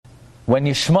When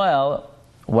Yishmael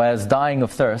was dying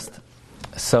of thirst,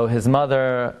 so his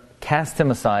mother cast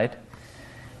him aside,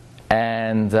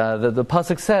 and the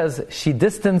pasuk says she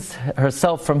distanced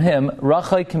herself from him,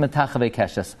 rachai kimetachave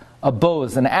keshes, a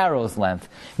bow's, an arrow's length.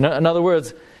 In other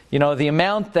words, the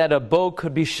amount that a bow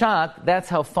could be shot, that's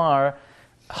how far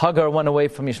Hagar went away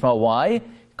from Yishmael. Why?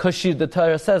 Because the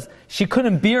Torah says she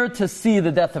couldn't bear to see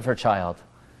the death of her child.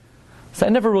 So I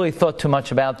never really thought too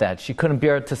much about that. She couldn't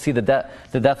bear to see the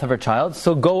death of her child.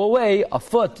 So go away a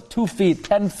foot, 2 feet,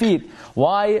 10 feet.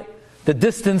 Why? The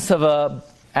distance of a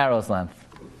arrow's length.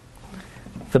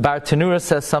 The Bar Tanura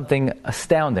says something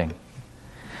astounding.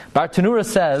 Bar Tanura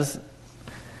says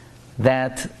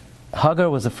that Hagar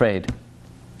was afraid.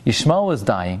 Yishmael was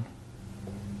dying.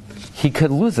 He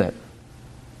could lose it.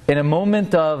 In a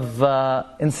moment of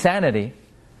insanity,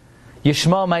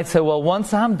 Yishmael might say, well,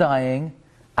 once I'm dying,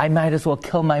 I might as well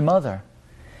kill my mother.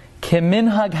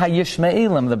 Keminhag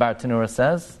hayishmaelim, the Bar Tanura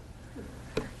says,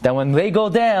 that when they go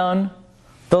down,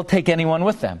 they'll take anyone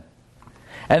with them.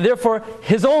 And therefore,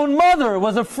 his own mother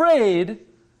was afraid.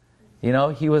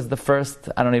 He was the first,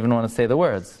 I don't even want to say the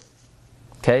words.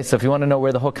 Okay, so if you want to know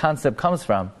where the whole concept comes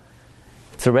from,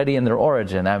 it's already in their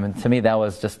origin. I mean, to me, that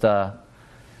was just a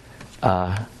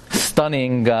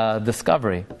stunning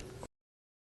discovery.